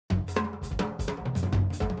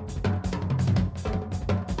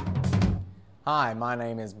Hi, my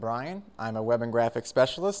name is Brian. I'm a web and graphics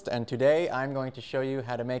specialist, and today I'm going to show you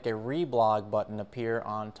how to make a reblog button appear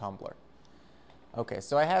on Tumblr. Okay,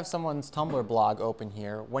 so I have someone's Tumblr blog open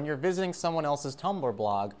here. When you're visiting someone else's Tumblr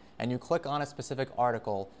blog and you click on a specific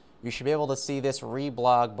article, you should be able to see this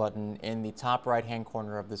reblog button in the top right-hand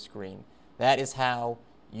corner of the screen. That is how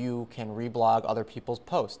you can reblog other people's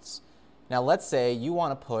posts. Now let's say you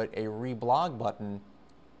want to put a reblog button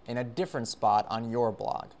in a different spot on your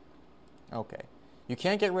blog. Okay, you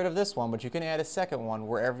can't get rid of this one, but you can add a second one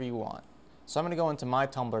wherever you want. So I'm going to go into my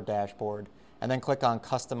Tumblr dashboard and then click on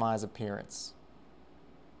Customize Appearance.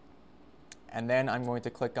 And then I'm going to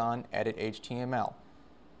click on Edit HTML.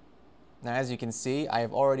 Now as you can see, I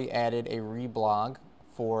have already added a reblog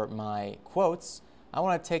for my quotes. I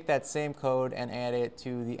want to take that same code and add it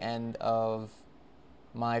to the end of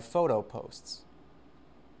my photo posts.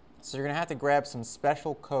 So you're going to have to grab some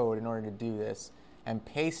special code in order to do this and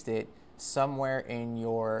paste it somewhere in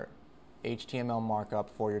your HTML markup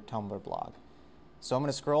for your Tumblr blog. So I'm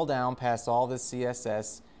going to scroll down past all this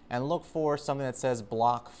CSS and look for something that says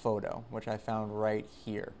block photo, which I found right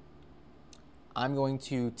here. I'm going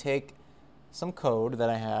to take some code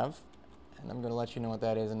that I have, and I'm going to let you know what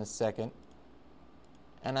that is in a second,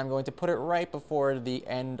 and I'm going to put it right before the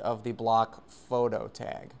end of the block photo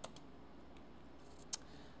tag.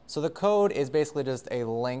 So the code is basically just a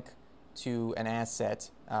link to an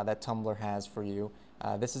asset that Tumblr has for you.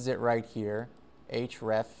 This is it right here,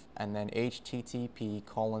 href and then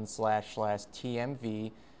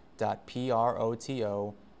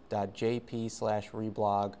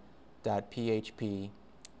http://tmv.proto.jp/reblog.php,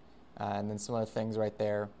 and then some other things right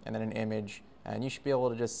there, and then an image, and you should be able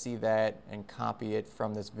to just see that and copy it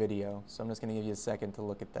from this video. So I'm just going to give you a second to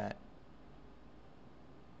look at that.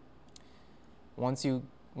 Once you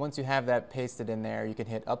have that pasted in there, you can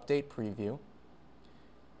hit Update Preview,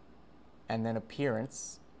 and then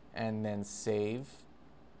Appearance, and then Save,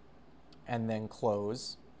 and then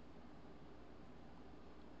Close,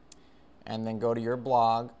 and then go to your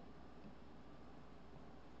blog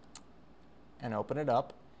and open it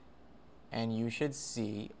up, and you should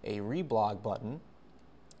see a reblog button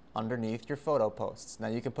underneath your photo posts. Now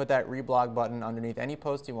you can put that reblog button underneath any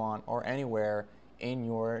post you want or anywhere in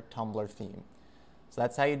your Tumblr theme. So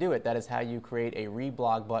that's how you do it. That is how you create a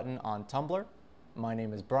reblog button on Tumblr. My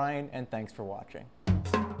name is Brian, and thanks for watching.